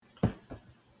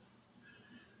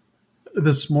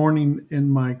This morning, in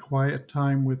my quiet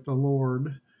time with the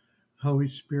Lord, Holy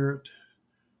Spirit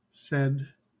said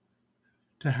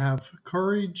to have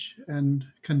courage and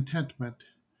contentment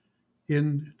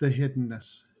in the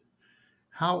hiddenness.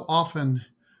 How often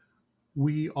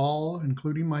we all,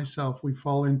 including myself, we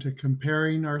fall into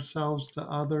comparing ourselves to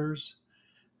others.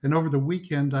 And over the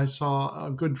weekend, I saw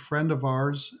a good friend of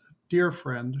ours, dear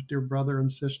friend, dear brother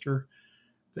and sister,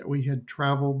 that we had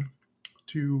traveled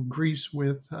to Greece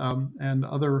with and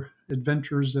other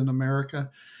adventures in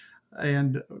America.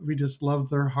 And we just loved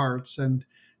their hearts. And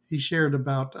he shared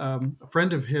about a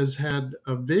friend of his had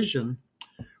a vision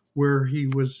where he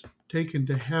was taken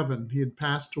to heaven. He had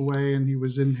passed away and he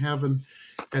was in heaven,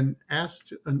 and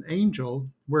asked an angel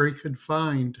where he could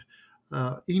find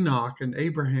Enoch and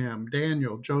Abraham,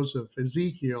 Daniel, Joseph,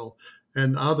 Ezekiel,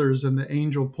 and others. And the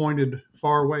angel pointed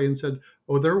far away and said,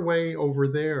 "Oh, they're way over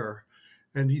there."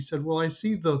 And he said, "Well, I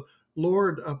see the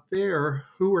Lord up there.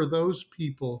 Who are those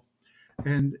people?"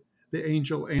 And the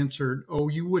angel answered, "Oh,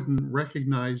 you wouldn't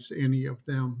recognize any of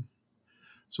them."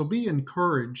 So be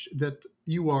encouraged that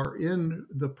you are in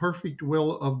the perfect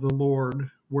will of the Lord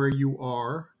where you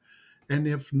are. And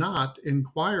if not,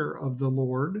 inquire of the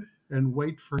Lord and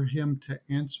wait for him to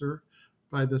answer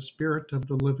by the Spirit of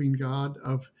the living God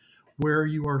of where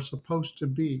you are supposed to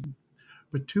be.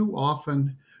 But too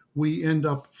often we end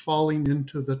up falling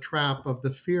into the trap of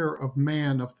the fear of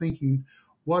man, of thinking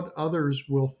what others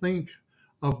will think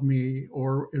of me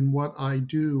or in what I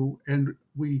do. And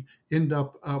we end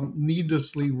up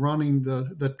needlessly running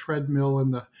the treadmill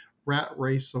and the rat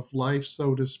race of life,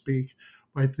 so to speak,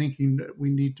 by thinking that we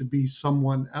need to be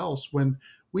someone else when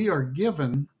we are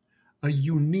given a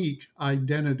unique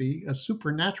identity, a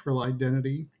supernatural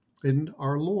identity in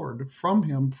our Lord from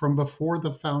Him from before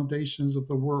the foundations of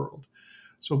the world.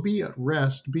 So be at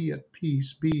rest, be at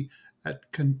peace, be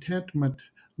at contentment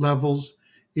levels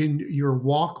in your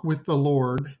walk with the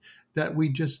Lord, that we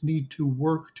just need to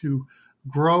work to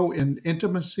grow in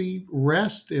intimacy,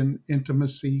 rest in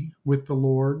intimacy with the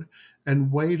Lord,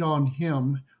 and wait on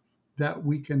Him, that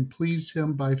we can please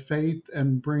Him by faith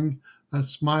and bring a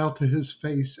smile to His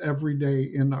face every day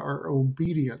in our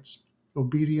obedience.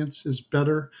 Obedience is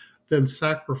better than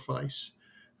sacrifice,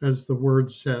 as the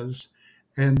word says.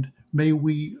 And may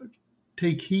we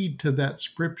take heed to that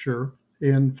scripture.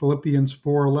 In Philippians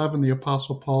 4:11, the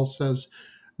Apostle Paul says,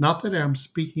 "Not that I'm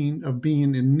speaking of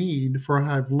being in need, for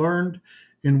I have learned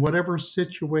in whatever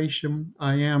situation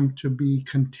I am to be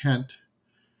content."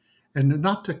 And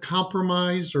not to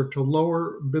compromise or to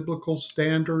lower biblical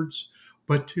standards,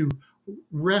 but to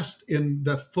rest in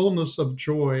the fullness of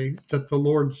joy that the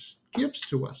Lord gives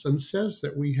to us and says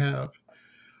that we have.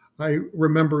 I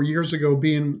remember years ago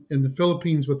being in the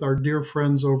Philippines with our dear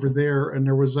friends over there, and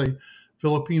there was a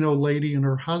Filipino lady and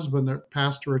her husband that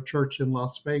pastor a church in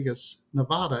Las Vegas,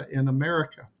 Nevada, in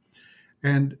America.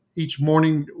 And each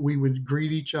morning we would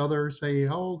greet each other, say,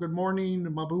 "Oh, good morning,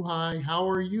 mabuhay, how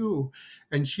are you?"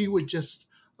 And she would just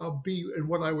be in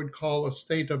what I would call a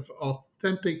state of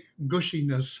authentic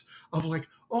gushiness of like,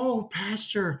 "Oh,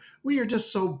 Pastor, we are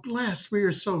just so blessed. We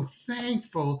are so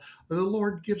thankful. The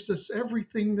Lord gives us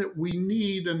everything that we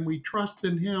need and we trust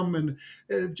in Him, and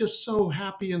just so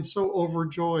happy and so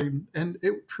overjoyed." And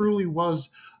it truly was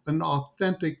an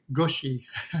authentic gushy,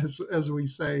 as we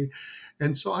say.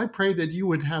 And so I pray that you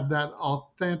would have that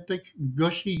authentic,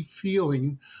 gushy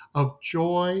feeling of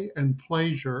joy and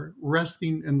pleasure,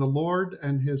 resting in the Lord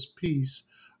and His peace,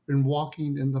 and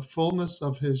walking in the fullness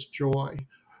of His joy,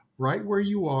 right where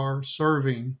you are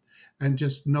serving, and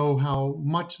just know how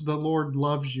much the Lord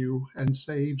loves you and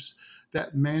saves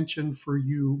that mansion for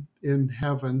you in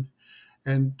heaven,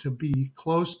 and to be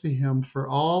close to Him for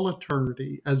all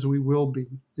eternity, as we will be.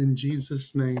 In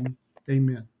Jesus' name,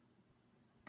 amen.